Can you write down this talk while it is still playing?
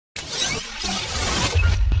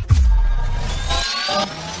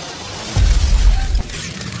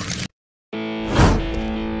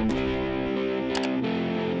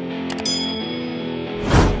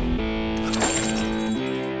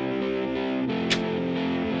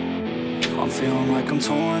feeling like I'm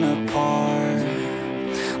torn apart,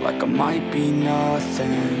 like I might be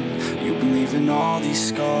nothing. You've been leaving all these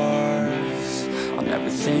scars on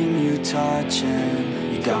everything you touch,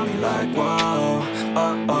 and you got me like whoa,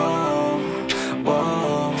 oh, oh,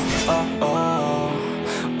 whoa, oh, oh,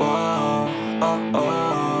 whoa, oh,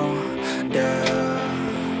 oh, yeah.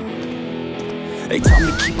 They tell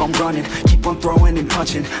me keep on running, keep on throwing and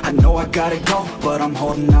punching. I know I gotta go, but I'm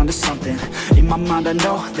holding on to something. In my mind I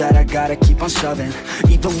know that I gotta keep on shoving.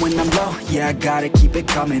 Even when I'm low, yeah, I gotta keep it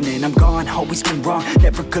coming. And I'm gone, always been wrong,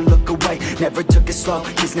 never could look away, never took it slow,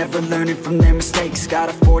 kids never learning from their mistakes. Got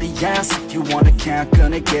a 40 ounce, if you wanna count,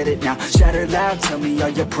 gonna get it now. Shatter loud, tell me are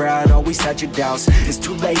you proud, always had your doubts. It's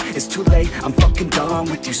too late, I'm fucking done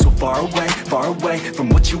with you. So far away from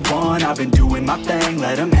what you want. I've been doing my thing,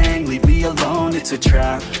 let them hang, leave me alone. It's a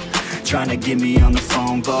trap, trying to get me on the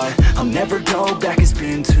phone, but I'll never go back, it's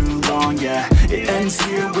been too long, yeah. It ends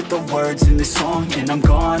here with the words in this song, and I'm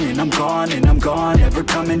gone, and I'm gone, and I'm gone, never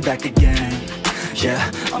coming back again. Yeah,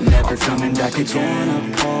 I'm never coming back again.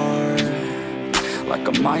 Torn apart, like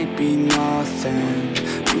I might be nothing.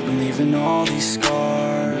 You've been leaving all these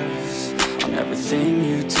scars on everything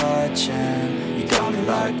you touch, and you got me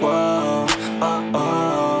like whoa, oh,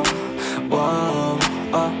 oh, whoa,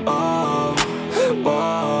 oh, oh,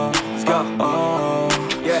 whoa, let's go, oh,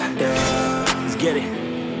 yeah, yeah, let's get it.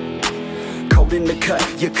 Cold in the cut,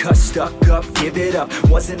 your cut stuck up, give it up.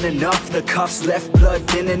 Wasn't enough, the cuffs left blood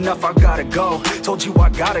thin enough. I gotta go, told you I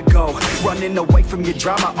gotta go. Running away from your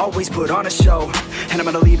drama, always put on a show. And I'm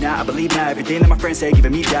gonna leave now, I believe now. Everything that my friends say,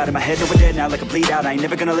 giving me doubt. In my head, no, we're dead now, like a bleed out. I ain't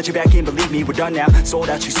never gonna let you back in, believe me, we're done now. Sold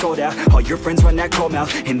out, you sold out, all your friends run that cold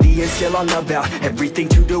mouth. In the end, still all about everything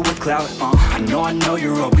to do with clout. I know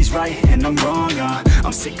you're always right, and I'm wrong,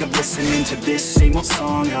 I'm sick of listening to this same old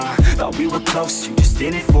song, thought we were close, you just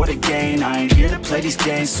in it for the gain. I ain't here to play these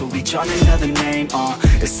games, so reach on another name,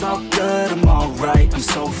 it's all good, I'm alright, I'm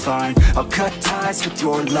so fine. I'll cut ties with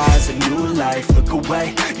your lies, a new life, look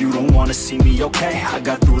away. You don't wanna see me, okay, I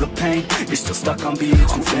got through the pain. You're still stuck on being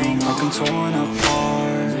too vain. Like I'm torn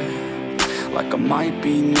apart, like I might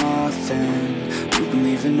be nothing. You've been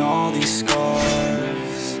leaving all these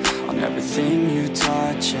scars on everything you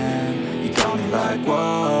touch, and you got me like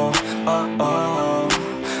whoa, oh, oh,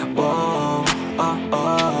 whoa, oh,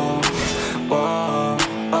 oh, whoa,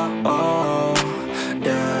 oh, oh,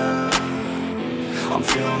 yeah. I'm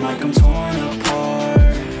feeling like I'm torn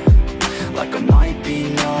apart, like I might be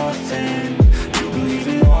nothing. You been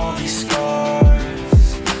leaving all these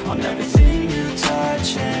scars on everything you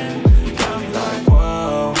touch, and you got me like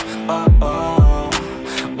whoa, oh, oh,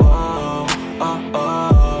 whoa, oh,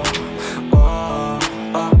 oh, whoa,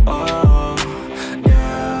 oh, oh,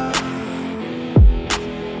 yeah.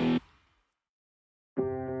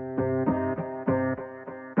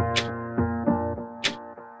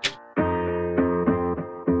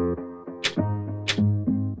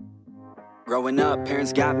 Growing up,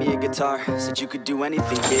 parents got me a guitar. Said you could do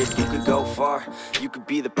anything, kid, you could go far. You could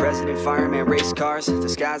be the president, fireman, race cars. The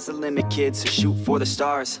sky's the limit, kid, so shoot for the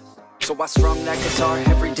stars. So I strummed that guitar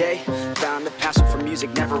every day. Found the passion for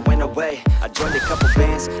music never went away. I joined a couple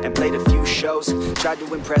bands and played a few shows. Tried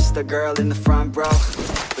to impress the girl in the front row,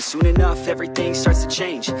 but soon enough everything starts to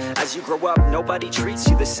change. As you grow up, nobody treats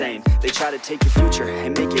you the same. They try to take your future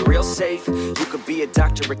and make it real safe. You could be a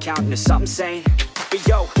doctor, accountant, or something sane. But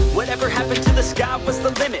yo, whatever happened to the sky was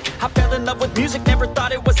the limit. I fell in love with music, never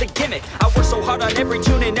thought it was a gimmick. I worked so hard on every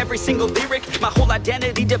tune and every single lyric. My whole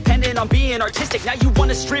identity depended on being artistic. Now you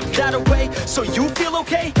wanna strip that away so you feel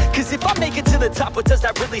okay? Cause if I make it to the top, what does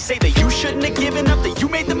that really say? That you shouldn't have given up, that you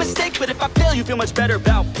made the mistake? But if I fail, you feel much better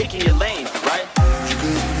about picking your lane, right?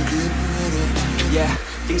 Yeah,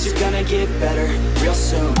 things are gonna get better real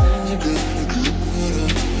soon.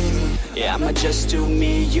 Yeah, I'ma just do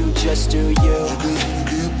me, you just do you.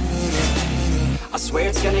 I swear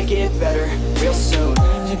it's gonna get better real soon.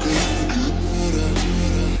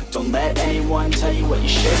 Don't let anyone tell you what you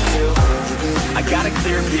should do. I got a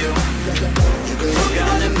clear view, we're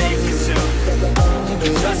gonna make it soon.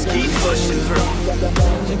 Just keep pushing through.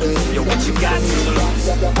 You're what you got to lose.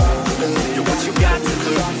 You're what you got to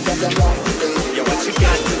lose. You're what you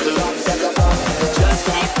got to lose. Just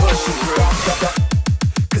keep pushing through.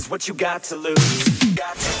 Cause what you got to lose,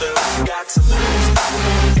 got to lose, got to lose,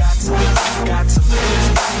 got to lose, got to lose,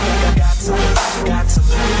 got to lose, got to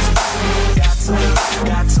lose, got to lose, got to lose,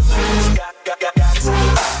 got to lose, got to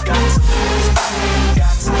lose,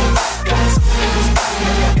 got to lose, got to lose,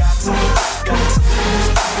 got to lose,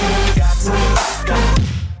 got to lose.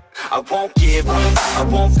 I won't give up, I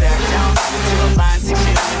won't back down till the line sinks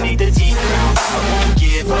in underneath the deep ground. I won't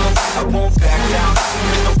give up, I won't back down.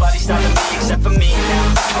 There's nobody stopping me.